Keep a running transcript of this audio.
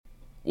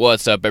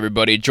What's up,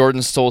 everybody? Jordan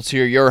Stoltz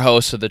here, your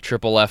host of the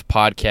Triple F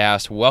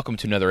Podcast. Welcome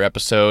to another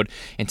episode.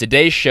 In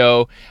today's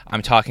show,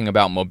 I'm talking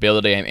about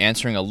mobility. I'm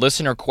answering a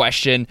listener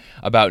question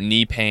about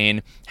knee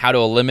pain, how to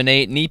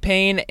eliminate knee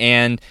pain,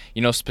 and,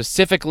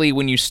 specifically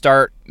when you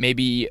start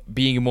maybe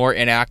being more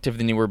inactive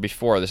than you were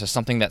before. This is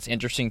something that's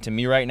interesting to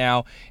me right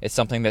now. It's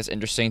something that's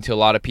interesting to a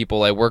lot of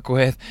people I work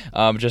with.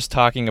 Just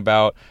talking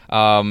about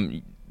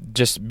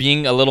just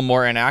being a little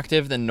more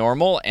inactive than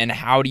normal, and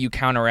how do you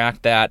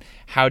counteract that?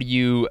 How do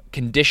you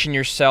condition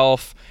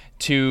yourself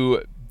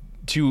to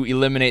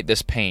eliminate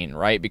this pain,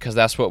 right? Because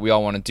that's what we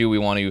all want to do. We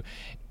want to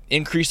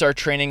increase our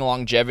training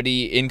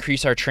longevity,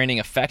 increase our training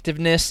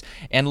effectiveness,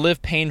 and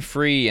live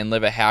pain-free and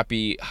live a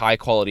happy,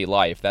 high-quality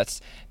life.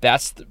 That's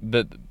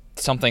the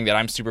something that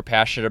I'm super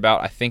passionate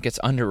about. I think it's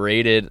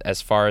underrated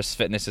as far as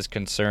fitness is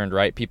concerned,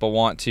 right? People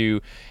want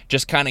to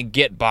just kind of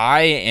get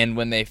by, and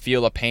when they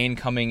feel a pain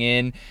coming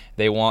in,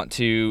 they want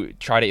to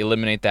try to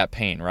eliminate that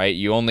pain, right?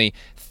 You only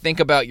think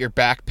about your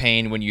back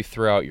pain when you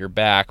throw out your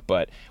back,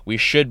 but we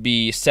should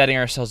be setting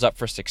ourselves up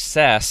for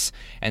success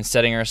and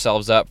setting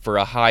ourselves up for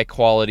a high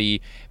quality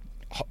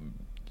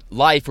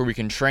life where we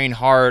can train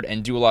hard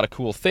and do a lot of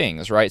cool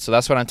things, right? So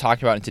that's what I'm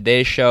talking about in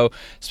today's show,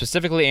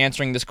 specifically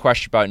answering this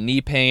question about knee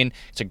pain.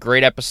 It's a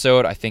great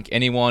episode. I think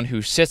anyone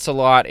who sits a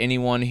lot,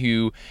 anyone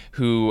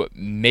who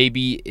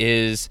maybe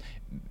is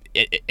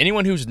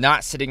anyone who's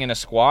not sitting in a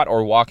squat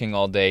or walking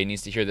all day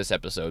needs to hear this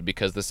episode,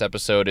 because this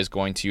episode is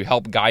going to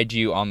help guide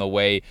you on the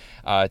way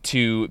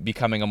to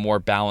becoming a more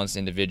balanced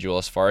individual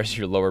as far as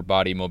your lower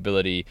body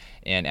mobility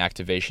and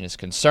activation is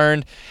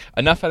concerned.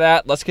 Enough of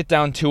that. Let's get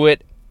down to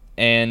it,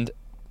 and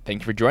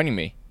thank you for joining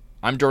me.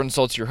 I'm Jordan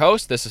Stoltz, your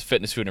host. This is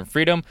Fitness, Food, and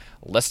Freedom.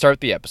 Let's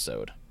start the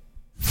episode.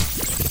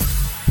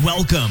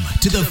 Welcome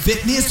to the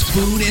Fitness,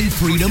 Food, and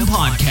Freedom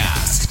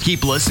Podcast.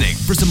 Keep listening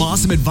for some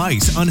awesome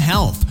advice on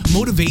health,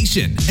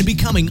 motivation, and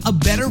becoming a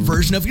better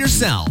version of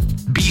yourself.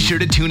 Be sure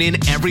to tune in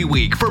every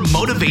week for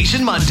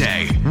Motivation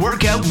Monday,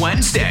 Workout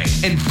Wednesday,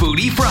 and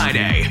Foodie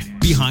Friday.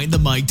 Behind the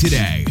mic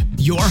today,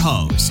 your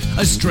host,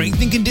 a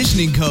strength and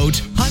conditioning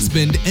coach,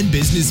 husband, and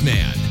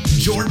businessman,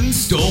 Jordan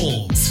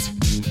Stoltz.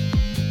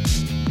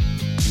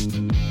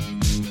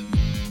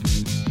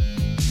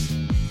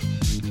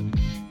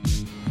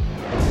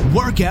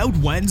 Workout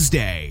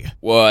Wednesday.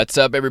 What's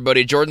up,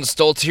 everybody? Jordan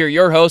Stoltz here,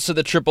 your host of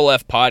the Triple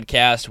F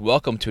Podcast.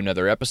 Welcome to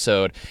another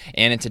episode.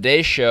 And in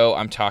today's show,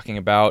 I'm talking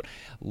about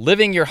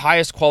living your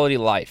highest quality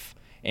life.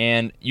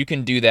 And you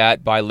can do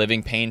that by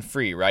living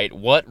pain-free, right?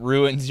 What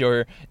ruins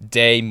your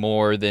day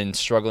more than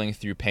struggling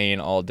through pain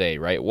all day,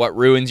 right? What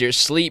ruins your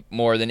sleep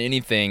more than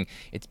anything?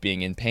 It's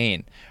being in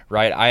pain,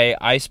 right?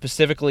 I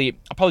specifically,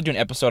 I'll probably do an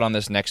episode on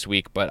this next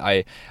week, but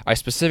I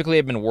specifically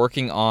have been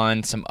working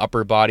on some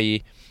upper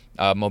body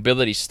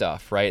mobility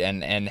stuff, right?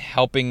 And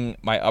helping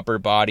my upper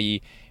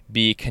body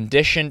be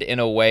conditioned in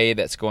a way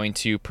that's going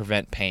to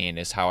prevent pain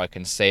is how I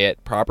can say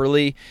it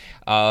properly.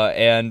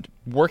 And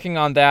working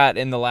on that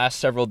in the last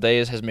several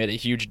days has made a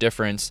huge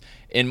difference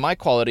in my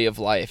quality of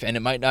life. And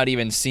it might not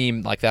even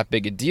seem like that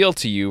big a deal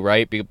to you,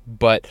 right?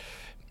 But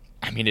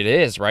I mean, it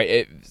is, right?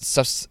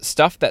 It's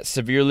stuff that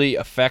severely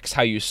affects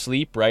how you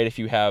sleep, right? If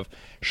you have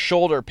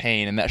shoulder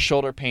pain, and that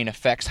shoulder pain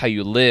affects how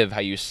you live, how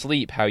you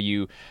sleep, how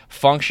you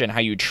function, how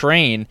you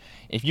train,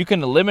 if you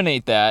can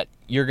eliminate that,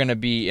 you're going to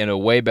be in a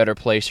way better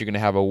place. You're going to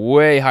have a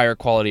way higher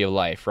quality of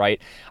life, right?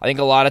 I think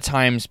a lot of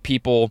times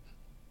people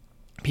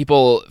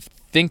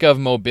think of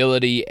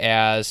mobility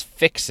as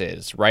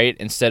fixes, right,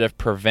 instead of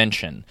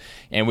prevention.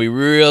 And we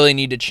really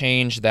need to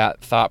change that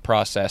thought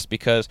process,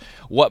 because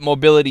what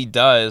mobility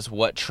does,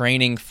 what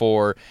training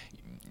for,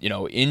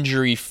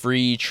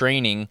 injury-free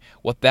training,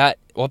 what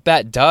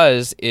that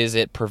does is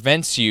it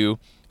prevents you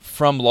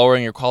from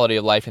lowering your quality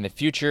of life in the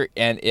future,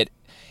 and it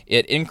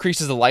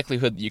increases the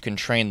likelihood that you can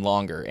train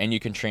longer and you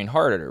can train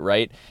harder,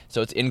 right?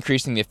 So it's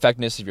increasing the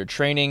effectiveness of your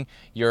training.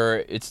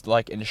 It's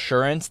like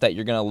insurance that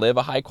you're going to live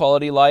a high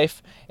quality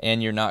life,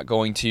 and you're not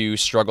going to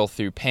struggle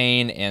through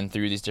pain and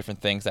through these different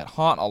things that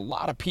haunt a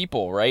lot of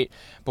people, right?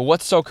 But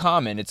what's so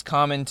common? It's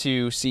common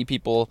to see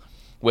people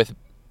with,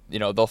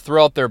 they'll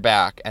throw out their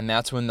back, and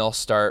that's when they'll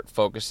start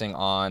focusing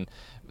on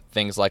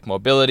things like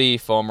mobility,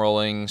 foam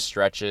rolling,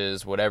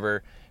 stretches,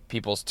 whatever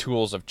people's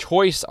tools of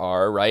choice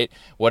are, right?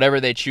 Whatever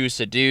they choose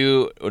to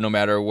do, no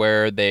matter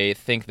where they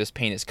think this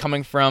pain is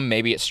coming from,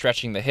 maybe it's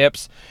stretching the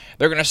hips.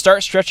 They're going to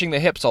start stretching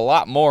the hips a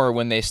lot more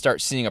when they start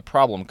seeing a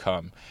problem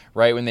come,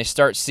 right? When they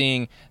start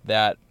seeing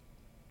that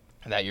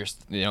they're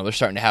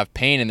starting to have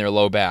pain in their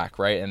low back,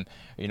 right? And,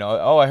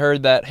 I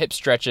heard that hip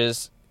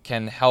stretches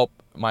can help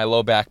my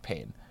low back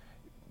pain.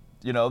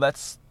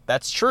 That's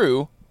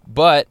true,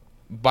 but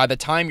by the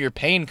time your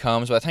pain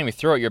comes, by the time you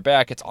throw out your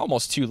back, it's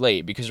almost too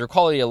late because your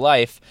quality of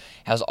life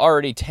has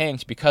already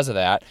tanked because of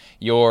that.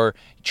 Your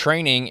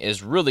training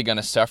is really going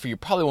to suffer. You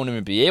probably won't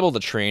even be able to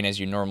train as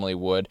you normally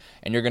would,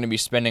 and you're going to be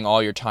spending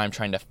all your time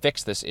trying to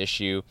fix this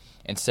issue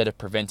instead of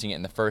preventing it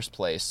in the first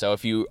place. So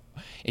if you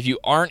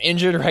aren't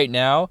injured right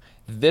now,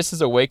 this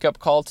is a wake-up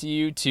call to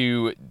you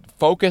to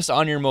focus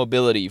on your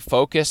mobility,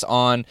 focus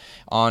on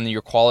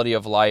your quality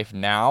of life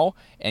now,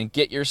 and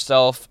get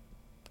yourself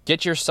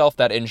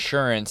that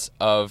insurance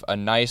of a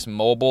nice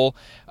mobile,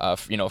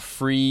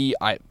 free.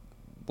 I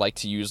like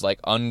to use like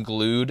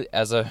unglued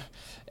as a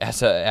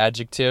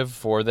adjective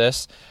for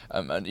this.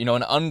 An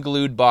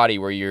unglued body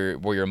where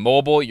you're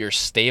mobile, you're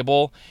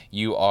stable,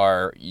 you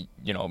are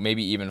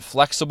maybe even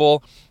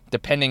flexible,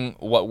 depending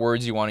what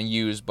words you want to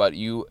use, but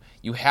you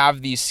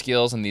have these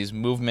skills and these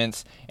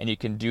movements, and you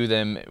can do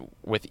them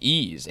with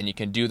ease, and you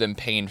can do them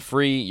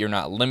pain-free. You're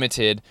not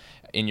limited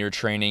in your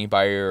training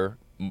by your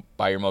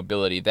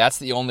mobility. That's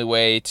the only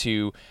way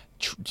to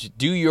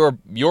do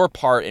your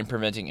part in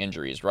preventing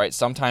injuries, right?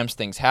 Sometimes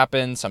things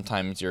happen.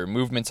 Sometimes your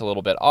movement's a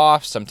little bit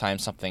off.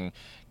 Sometimes something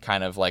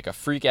kind of like a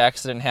freak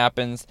accident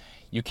happens.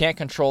 You can't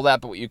control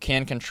that, but what you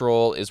can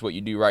control is what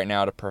you do right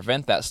now to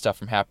prevent that stuff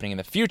from happening in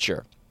the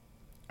future.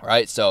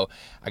 Right, so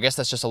I guess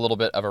that's just a little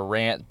bit of a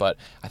rant, but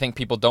I think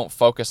people don't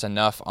focus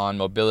enough on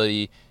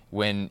mobility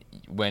when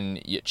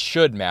it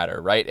should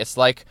matter, right? It's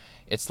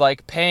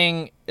like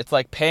paying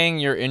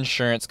your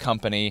insurance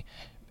company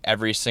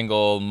every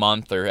single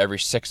month or every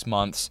 6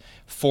 months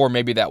for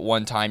maybe that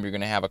one time you're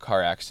going to have a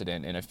car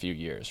accident in a few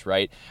years,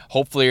 right?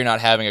 Hopefully you're not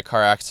having a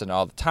car accident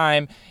all the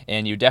time,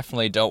 and you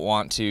definitely don't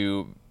want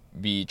to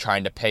be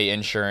trying to pay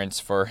insurance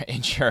for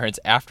insurance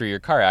after your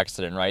car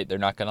accident, right? They're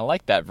not going to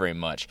like that very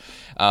much.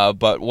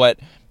 But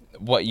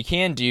what you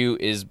can do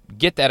is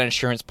get that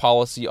insurance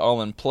policy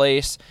all in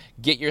place,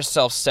 get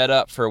yourself set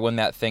up for when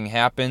that thing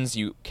happens.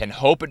 You can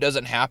hope it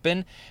doesn't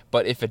happen,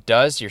 but if it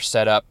does, you're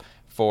set up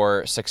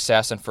for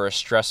success and for a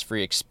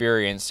stress-free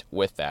experience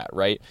with that,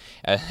 right?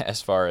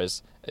 As far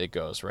as it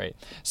goes, right?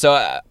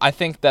 So I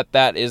think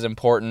that is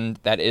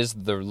important. That is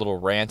the little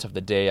rant of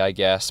the day, I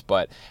guess.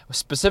 But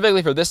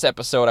specifically for this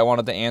episode, I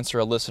wanted to answer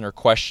a listener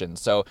question.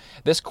 So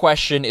this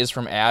question is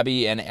from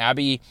Abby, and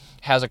Abby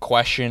has a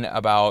question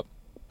about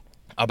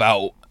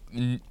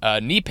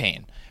knee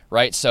pain,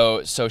 right?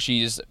 So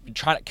she's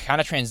kind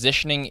of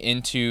transitioning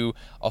into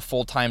a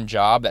full-time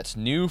job that's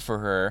new for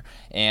her,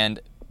 and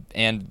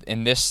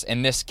in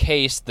this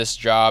case, this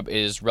job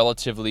is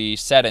relatively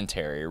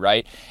sedentary,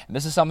 right? And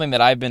this is something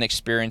that I've been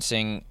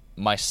experiencing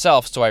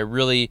myself, so I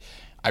really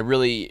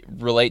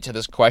relate to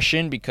this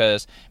question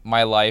because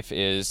my life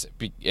is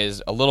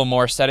a little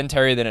more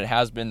sedentary than it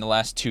has been the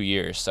last 2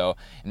 years. So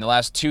in the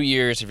last 2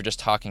 years, if you're just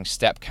talking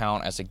step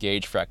count as a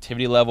gauge for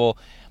activity level,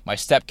 my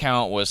step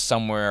count was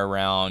somewhere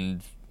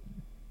around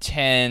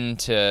 10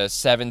 to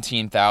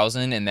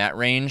 17,000 in that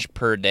range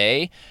per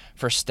day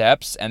for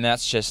steps, and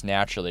that's just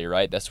naturally,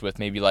 right? That's with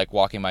maybe like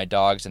walking my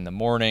dogs in the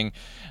morning,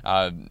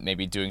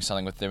 maybe doing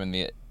something with them in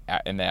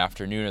the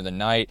afternoon or the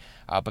night,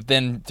 but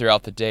then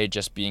throughout the day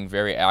just being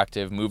very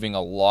active, moving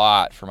a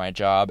lot for my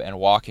job, and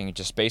walking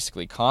just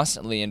basically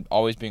constantly and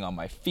always being on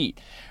my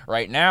feet.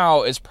 Right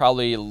now is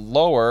probably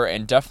lower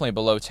and definitely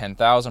below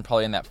 10,000,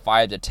 probably in that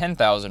 5 to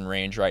 10,000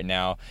 range right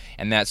now,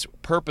 and that's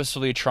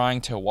purposefully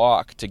trying to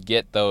walk to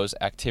get that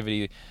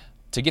activity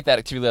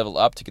level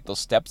up, to get those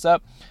steps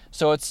up.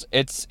 So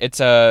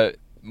it's a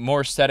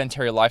more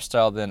sedentary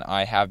lifestyle than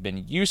I have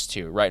been used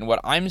to, right? And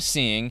what I'm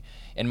seeing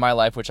in my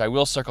life, which I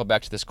will circle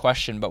back to this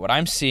question, but what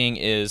I'm seeing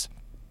is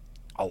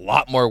a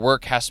lot more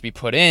work has to be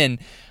put in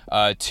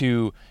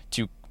to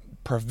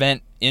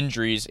prevent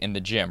injuries in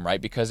the gym,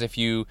 right? Because if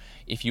you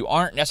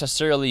aren't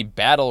necessarily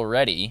battle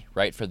ready,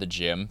 right, for the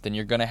gym, then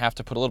you're going to have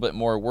to put a little bit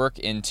more work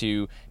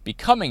into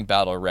becoming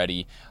battle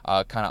ready,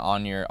 kind of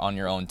on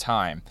your own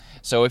time.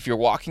 So if you're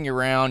walking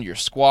around, you're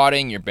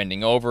squatting, you're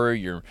bending over,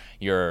 you're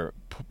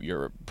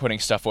putting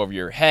stuff over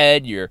your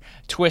head, you're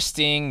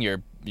twisting,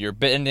 you're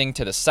bending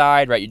to the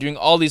side, right? You're doing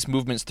all these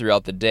movements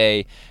throughout the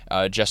day,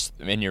 just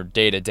in your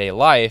day-to-day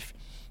life.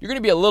 You're going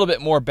to be a little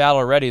bit more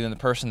battle ready than the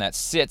person that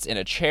sits in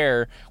a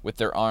chair with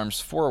their arms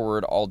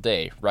forward all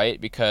day, right?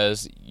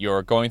 Because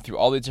you're going through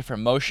all these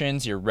different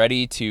motions. You're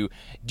ready to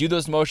do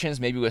those motions,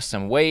 maybe with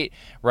some weight,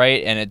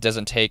 right? And it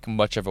doesn't take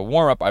much of a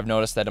warm-up. I've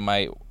noticed that in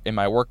my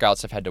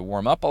workouts, I've had to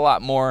warm up a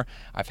lot more.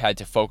 I've had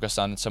to focus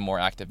on some more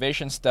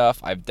activation stuff.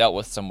 I've dealt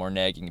with some more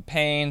nagging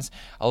pains,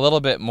 a little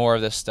bit more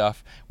of this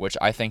stuff, which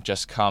I think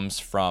just comes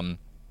from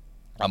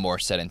a more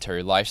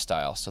sedentary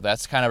lifestyle. So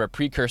that's kind of a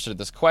precursor to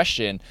this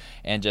question,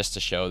 and just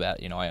to show that,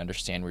 I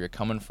understand where you're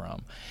coming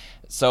from.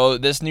 So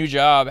this new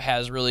job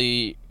has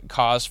really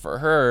caused for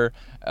her,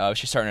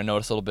 she's starting to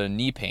notice a little bit of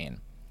knee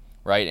pain,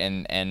 right?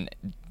 And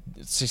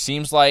it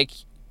seems like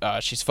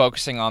she's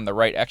focusing on the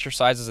right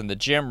exercises in the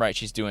gym, right?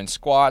 She's doing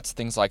squats,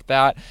 things like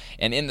that.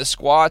 And in the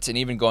squats, and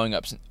even going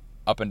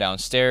up and down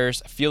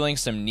stairs, feeling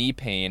some knee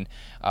pain,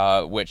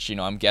 which,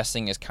 I'm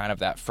guessing is kind of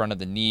that front of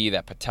the knee,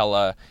 that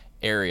patella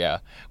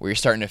area where you're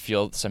starting to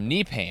feel some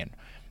knee pain.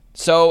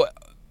 So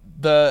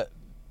the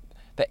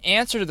the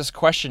answer to this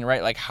question,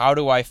 right, like how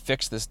do I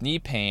fix this knee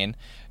pain,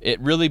 it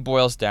really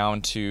boils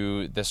down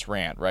to this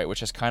rant, right,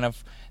 which is kind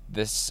of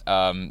this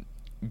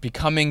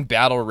becoming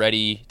battle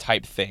ready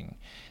type thing.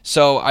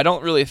 So I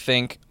don't really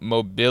think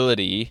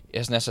mobility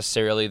is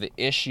necessarily the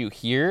issue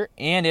here,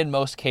 and in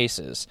most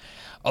cases.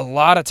 A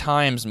lot of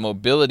times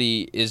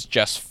mobility is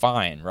just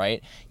fine,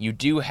 right? You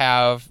do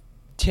have,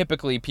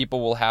 typically people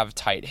will have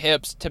tight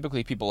hips,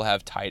 typically people will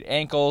have tight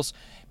ankles,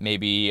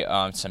 maybe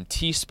some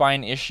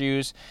T-spine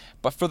issues,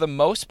 but for the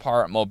most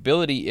part,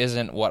 mobility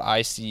isn't what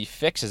I see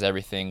fixes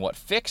everything. What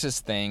fixes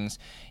things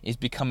is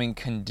becoming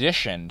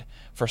conditioned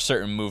for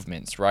certain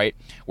movements, right?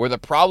 Where the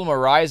problem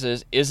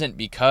arises isn't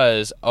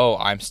because, oh,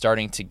 I'm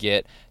starting to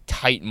get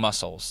tight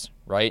muscles,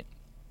 right?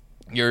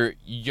 Your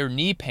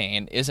knee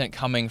pain isn't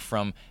coming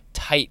from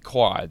tight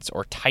quads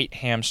or tight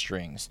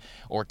hamstrings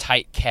or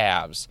tight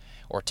calves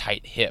or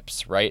tight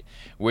hips, right?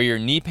 Where your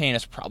knee pain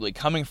is probably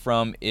coming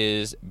from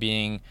is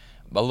being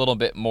a little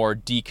bit more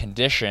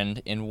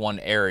deconditioned in one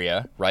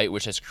area, right?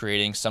 Which is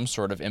creating some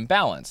sort of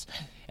imbalance.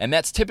 And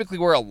that's typically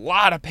where a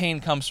lot of pain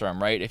comes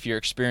from, right? If you're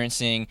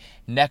experiencing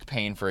neck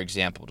pain, for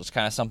example, just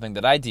kind of something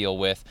that I deal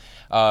with,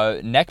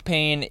 neck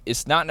pain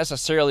is not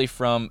necessarily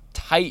from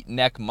tight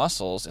neck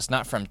muscles. It's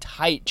not from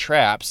tight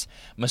traps.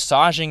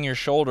 Massaging your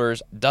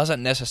shoulders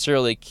doesn't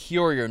necessarily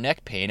cure your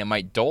neck pain. It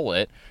might dull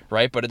it,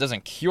 right? But it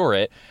doesn't cure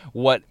it.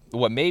 What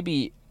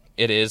maybe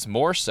it is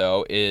more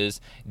so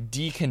is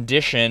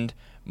deconditioned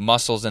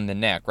muscles in the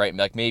neck, right?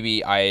 Like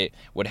maybe I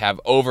would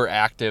have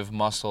overactive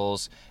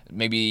muscles,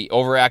 maybe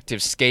overactive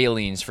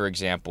scalenes, for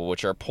example,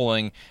 which are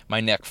pulling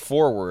my neck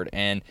forward,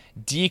 and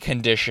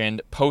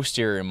deconditioned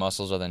posterior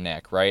muscles of the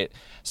neck, right?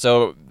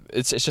 So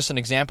it's just an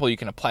example. You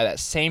can apply that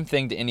same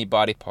thing to any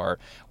body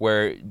part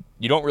where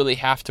you don't really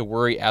have to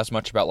worry as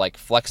much about like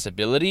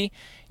flexibility.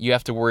 You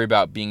have to worry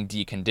about being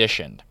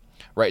deconditioned,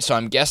 right? So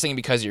I'm guessing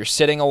because you're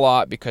sitting a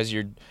lot, because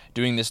you're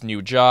doing this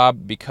new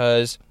job,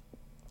 because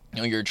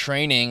you're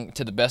training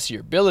to the best of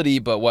your ability,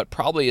 but what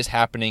probably is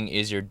happening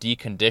is you're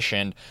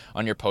deconditioned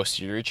on your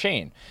posterior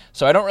chain.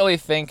 So I don't really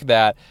think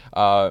that,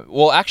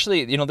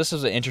 actually, this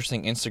is an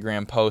interesting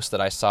Instagram post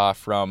that I saw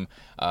from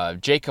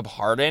Jacob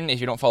Harden. If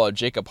you don't follow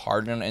Jacob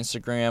Harden on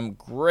Instagram,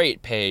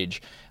 great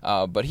page.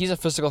 But he's a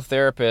physical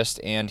therapist,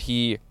 and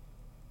he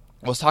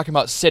was talking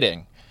about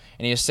sitting.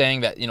 And he was saying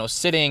that,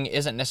 sitting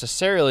isn't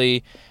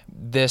necessarily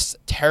this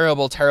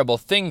terrible, terrible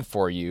thing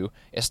for you.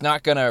 It's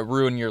not going to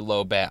ruin your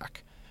low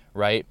back,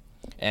 right?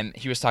 And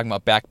he was talking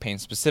about back pain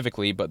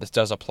specifically, but this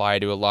does apply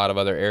to a lot of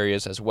other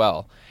areas as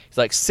well. It's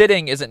like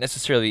sitting isn't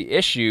necessarily the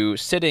issue.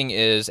 Sitting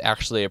is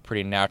actually a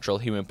pretty natural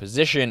human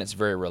position. It's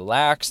very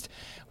relaxed.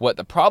 What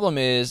the problem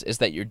is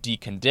that you're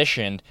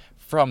deconditioned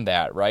from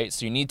that, right?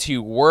 So you need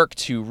to work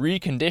to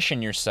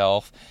recondition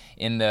yourself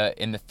in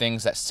the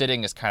things that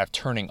sitting is kind of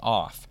turning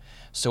off.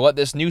 So what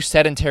this new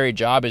sedentary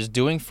job is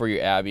doing for you,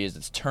 Abby, is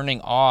it's turning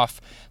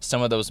off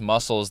some of those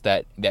muscles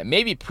that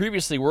maybe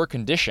previously were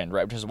conditioned,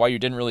 right? Which is why you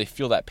didn't really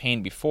feel that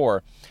pain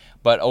before.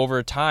 But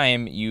over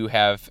time, you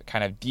have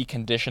kind of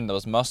deconditioned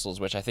those muscles,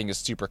 which I think is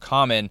super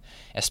common,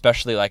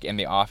 especially like in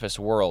the office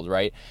world,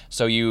 right?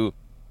 So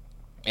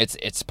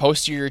it's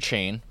posterior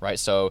chain, right?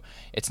 So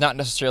it's not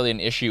necessarily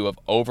an issue of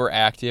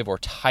overactive or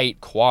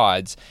tight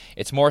quads.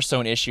 It's more so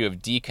an issue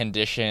of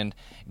deconditioned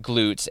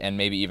glutes and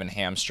maybe even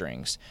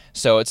hamstrings.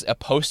 So it's a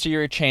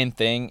posterior chain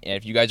thing. And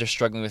if you guys are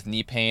struggling with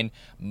knee pain,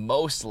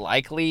 most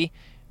likely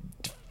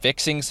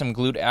fixing some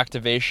glute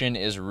activation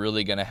is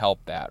really going to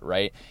help that,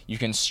 right? You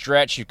can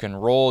stretch, you can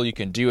roll, you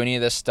can do any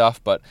of this stuff,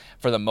 but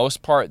for the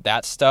most part,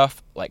 that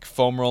stuff, like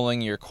foam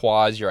rolling your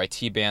quads, your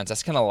IT bands,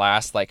 that's going to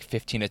last like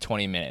 15 to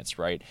 20 minutes,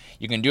 right?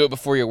 You can do it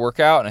before your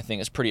workout, and I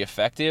think it's pretty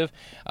effective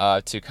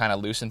to kind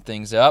of loosen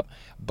things up,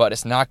 but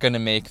it's not going to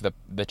make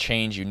the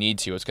change you need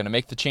to. It's going to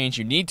make the change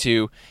you need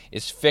to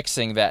is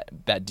fixing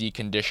that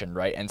decondition,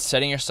 right? And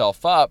setting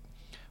yourself up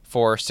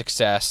for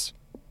success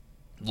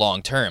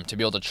long term, to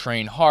be able to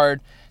train hard,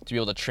 to be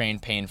able to train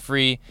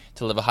pain-free,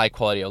 to live a high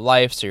quality of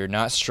life, so you're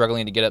not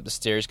struggling to get up the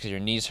stairs because your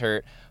knees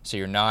hurt, so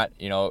you're not,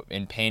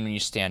 in pain when you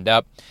stand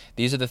up.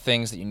 These are the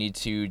things that you need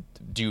to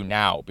do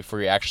now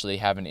before you actually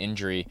have an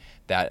injury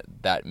that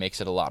makes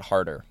it a lot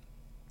harder.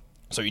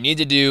 So what you need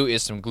to do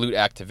is some glute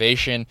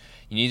activation.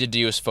 You need to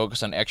do is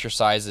focus on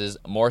exercises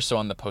more so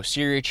on the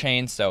posterior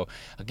chain. So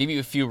I'll give you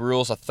a few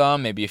rules of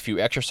thumb, maybe a few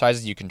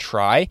exercises you can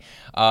try.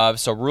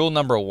 So rule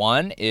number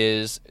 1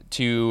 is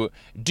to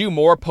do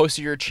more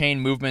posterior chain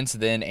movements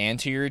than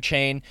anterior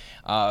chain.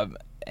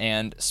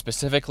 And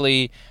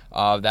specifically,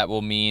 that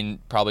will mean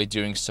probably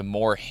doing some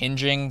more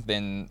hinging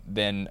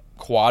than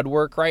quad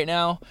work right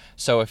now.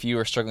 So if you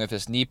are struggling with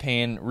this knee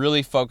pain,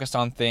 really focus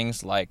on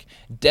things like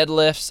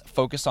deadlifts,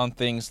 focus on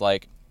things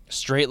like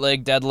straight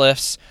leg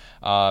deadlifts,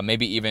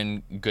 maybe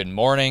even good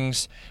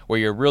mornings, where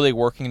you're really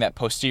working that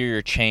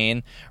posterior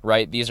chain,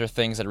 right? These are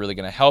things that are really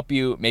going to help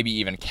you. Maybe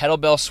even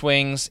kettlebell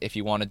swings if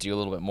you want to do a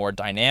little bit more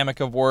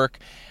dynamic of work.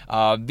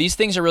 These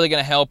things are really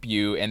going to help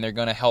you, and they're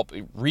going to help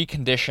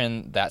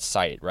recondition that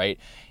site, right?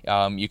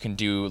 You can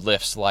do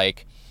lifts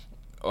like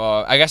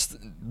I guess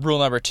rule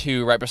number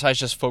 2, right, besides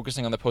just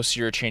focusing on the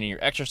posterior chain in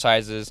your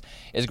exercises,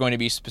 is going to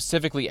be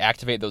specifically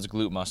activate those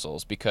glute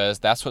muscles, because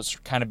that's what's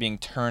kind of being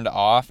turned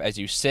off as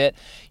you sit.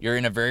 You're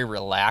in a very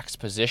relaxed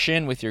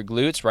position with your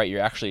glutes, right?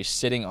 You're actually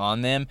sitting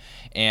on them,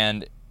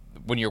 and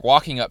when you're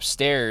walking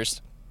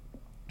upstairs,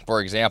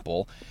 for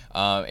example,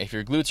 if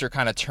your glutes are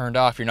kind of turned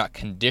off, you're not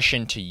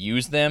conditioned to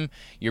use them,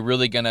 you're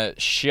really going to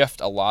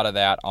shift a lot of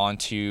that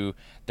onto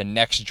the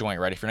next joint,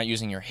 right? If you're not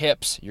using your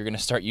hips, you're going to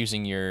start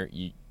using your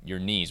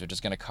knees, which is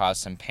going to cause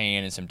some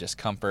pain and some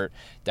discomfort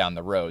down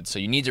the road. So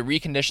you need to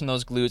recondition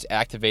those glutes,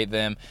 activate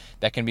them.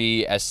 That can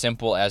be as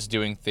simple as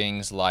doing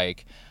things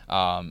like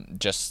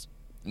just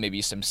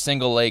maybe some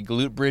single leg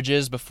glute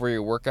bridges before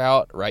your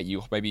workout, right?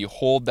 Maybe you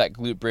hold that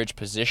glute bridge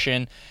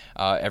position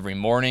every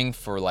morning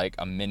for like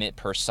a minute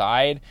per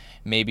side.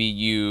 Maybe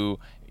you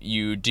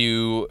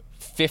do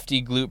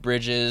 50 glute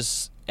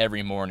bridges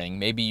every morning.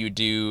 Maybe you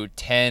do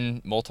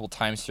 10 multiple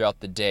times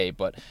throughout the day.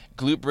 But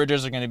glute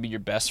bridges are going to be your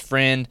best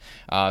friend.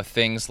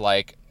 Things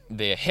like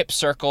the hip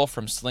circle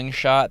from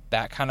Slingshot,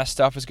 that kind of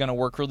stuff is going to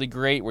work really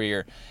great,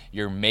 where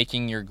you're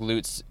making your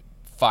glutes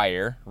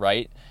fire,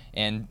 right?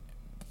 And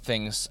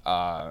things,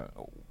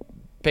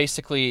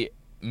 basically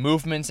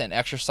movements and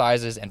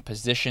exercises and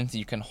positions that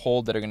you can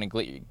hold that are going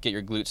to get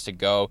your glutes to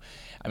go.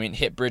 I mean,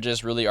 hip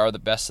bridges really are the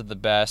best of the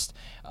best.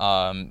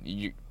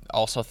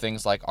 Also,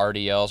 things like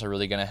RDLs are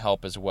really going to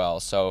help as well.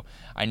 So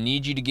I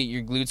need you to get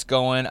your glutes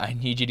going. I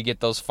need you to get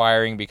those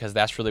firing, because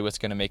that's really what's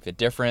going to make the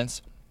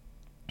difference.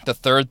 The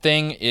third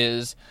thing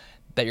is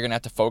that you're going to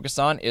have to focus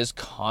on is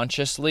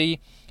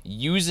consciously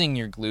using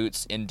your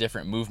glutes in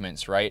different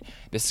movements, right?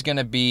 This is going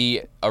to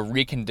be a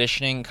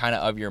reconditioning kind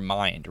of your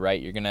mind,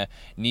 right? You're going to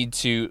need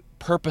to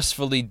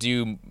purposefully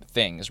do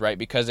things, right?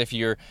 Because if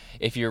you're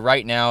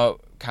right now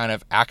kind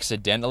of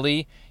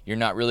accidentally, you're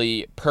not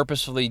really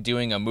purposefully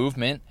doing a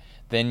movement,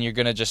 then you're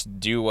going to just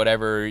do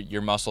whatever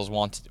your muscles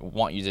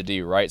want you to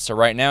do, right? So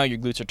right now your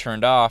glutes are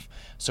turned off.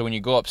 So when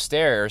you go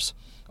upstairs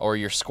or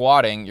you're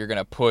squatting, you're going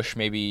to push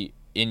maybe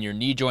in your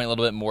knee joint a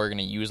little bit more. You're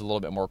going to use a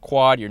little bit more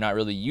quad. You're not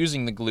really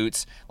using the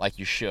glutes like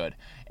you should.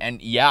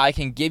 And yeah, I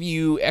can give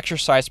you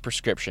exercise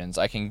prescriptions.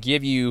 I can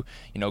give you,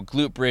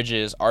 glute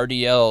bridges,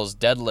 RDLs,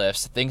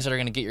 deadlifts, things that are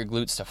going to get your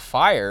glutes to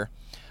fire.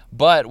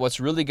 But what's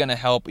really going to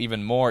help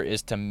even more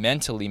is to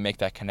mentally make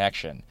that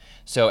connection.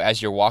 So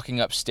as you're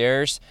walking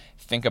upstairs,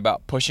 think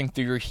about pushing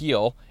through your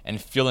heel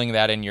and feeling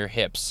that in your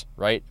hips,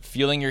 right?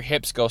 Feeling your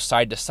hips go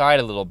side to side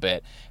a little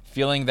bit.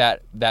 Feeling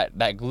that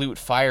glute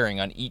firing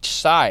on each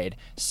side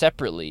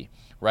separately,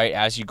 right,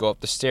 as you go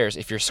up the stairs.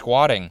 If you're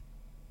squatting,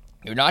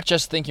 you're not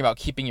just thinking about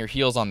keeping your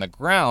heels on the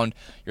ground,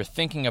 you're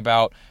thinking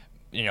about,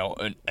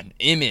 an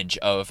image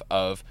of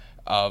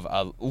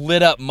a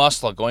lit up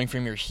muscle going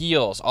from your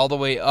heels all the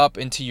way up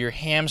into your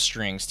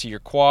hamstrings, to your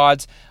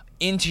quads,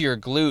 into your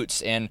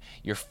glutes, and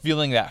you're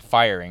feeling that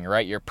firing,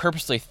 right? You're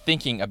purposely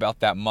thinking about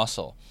that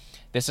muscle.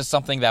 This is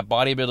something that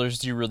bodybuilders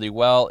do really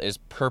well, is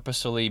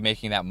purposefully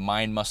making that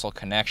mind-muscle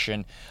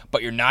connection.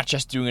 But you're not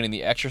just doing it in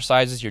the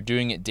exercises, you're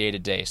doing it day to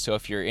day. So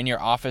if you're in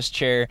your office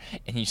chair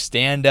and you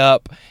stand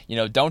up,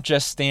 don't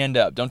just stand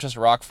up. Don't just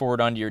rock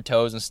forward onto your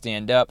toes and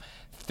stand up.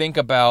 Think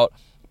about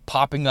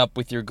popping up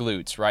with your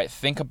glutes, right?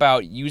 Think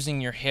about using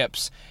your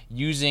hips,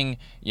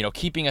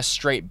 keeping a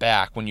straight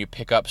back when you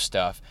pick up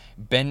stuff,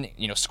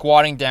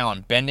 squatting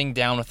down, bending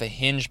down with a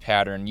hinge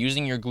pattern,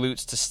 using your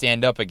glutes to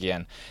stand up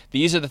again.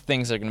 These are the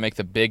things that are going to make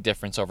the big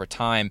difference over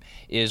time,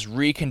 is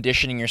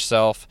reconditioning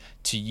yourself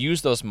to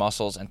use those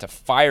muscles and to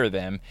fire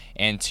them,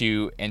 and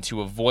to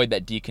avoid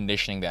that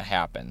deconditioning that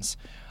happens.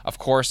 Of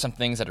course, some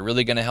things that are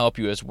really going to help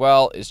you as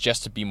well is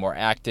just to be more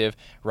active,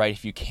 right?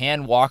 If you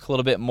can walk a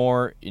little bit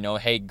more,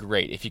 hey,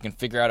 great. If you can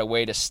figure out a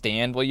way to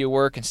stand while you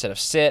work instead of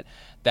sit,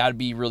 that would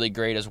be really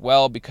great as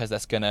well, because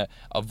that's going to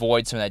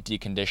avoid some of that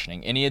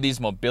deconditioning. Any of these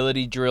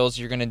mobility drills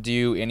you're going to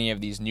do, any of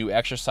these new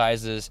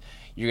exercises,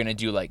 you're going to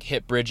do like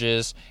hip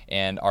bridges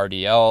and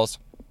RDLs,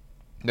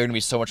 they're going to be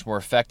so much more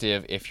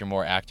effective if you're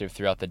more active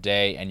throughout the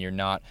day and you're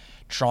not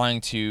trying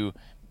to,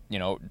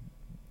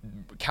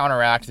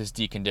 counteract this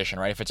decondition,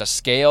 right? If it's a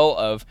scale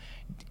of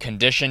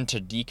condition to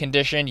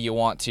decondition, you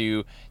want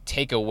to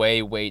take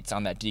away weights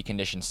on that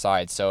deconditioned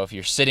side. So if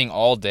you're sitting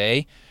all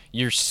day,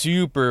 you're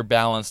super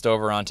balanced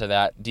over onto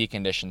that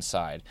deconditioned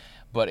side.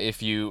 But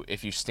if you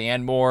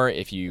stand more,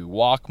 if you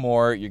walk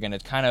more, you're going to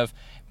kind of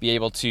be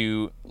able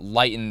to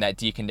lighten that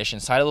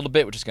deconditioned side a little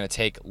bit, which is going to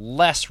take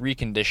less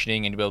reconditioning,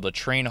 and you'll be able to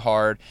train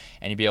hard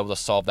and you'll be able to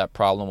solve that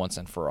problem once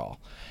and for all.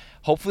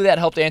 Hopefully that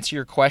helped answer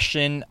your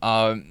question.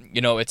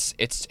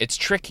 It's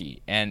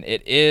tricky, and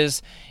it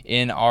is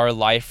in our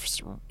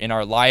lives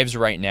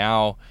right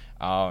now,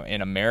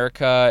 in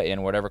America,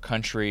 in whatever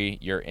country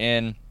you're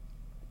in.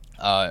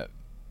 Our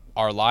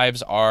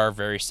lives are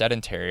very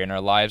sedentary, and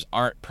our lives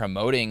aren't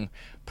promoting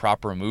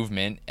proper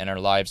movement, and our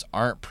lives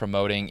aren't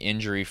promoting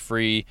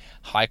injury-free,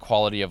 high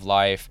quality of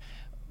life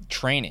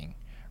training,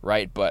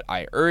 right? But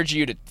I urge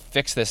you to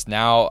fix this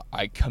now.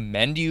 I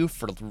commend you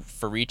for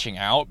reaching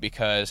out,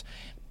 because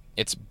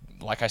it's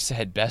like I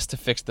said, best to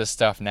fix this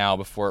stuff now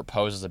before it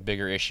poses a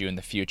bigger issue in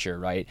the future,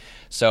 right?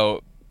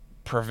 So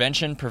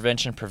prevention,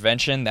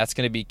 that's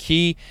going to be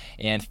key,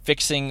 and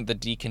fixing the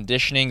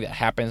deconditioning that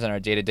happens in our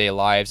day-to-day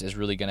lives is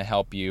really going to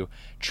help you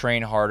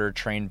train harder,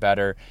 train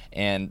better,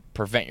 and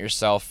prevent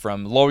yourself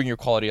from lowering your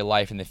quality of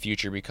life in the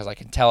future, because I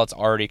can tell it's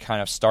already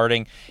kind of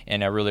starting,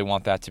 and I really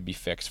want that to be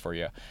fixed for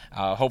you.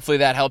 Hopefully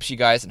that helps you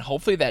guys, and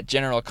hopefully that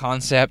general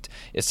concept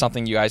is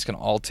something you guys can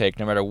all take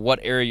no matter what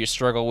area you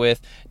struggle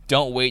with.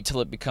 Don't wait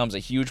till it becomes a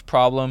huge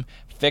problem.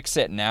 Fix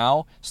it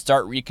now.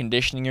 Start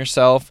reconditioning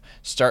yourself.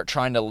 Start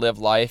trying to live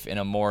life in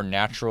a more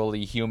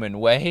naturally human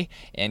way,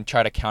 and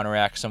try to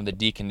counteract some of the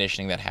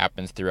deconditioning that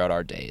happens throughout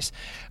our days.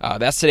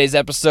 That's today's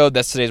episode.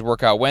 That's today's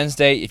Workout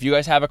Wednesday. If you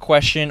guys have a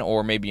question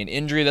or maybe an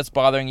injury that's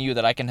bothering you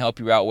that I can help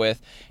you out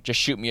with, just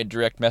shoot me a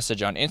direct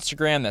message on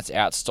Instagram. That's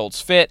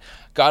 @StoltzFit.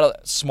 Got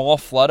a small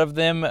flood of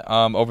them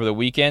over the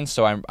weekend,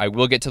 so I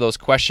will get to those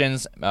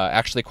questions.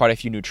 Actually, quite a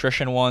few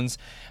nutrition ones.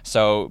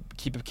 So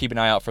keep an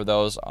eye out for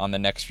those on the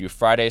next few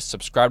Fridays.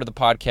 Subscribe to the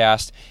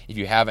podcast if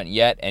you haven't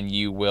yet, and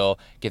you will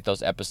get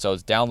those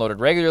episodes downloaded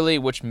regularly,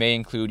 which may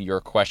include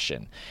your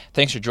question.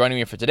 Thanks for joining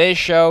me for today's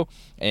show,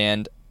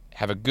 and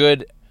have a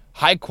good,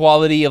 high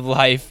quality of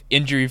life,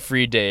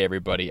 injury-free day,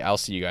 everybody. I'll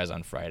see you guys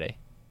on Friday.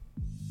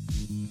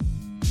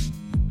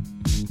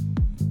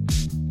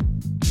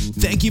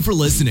 Thank you for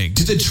listening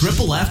to the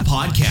Triple F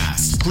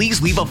Podcast.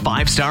 Please leave a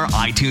 5-star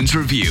iTunes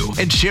review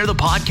and share the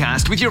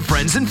podcast with your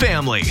friends and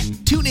family.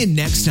 Tune in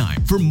next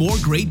time for more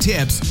great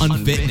tips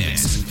on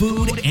fitness,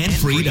 food, and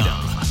freedom.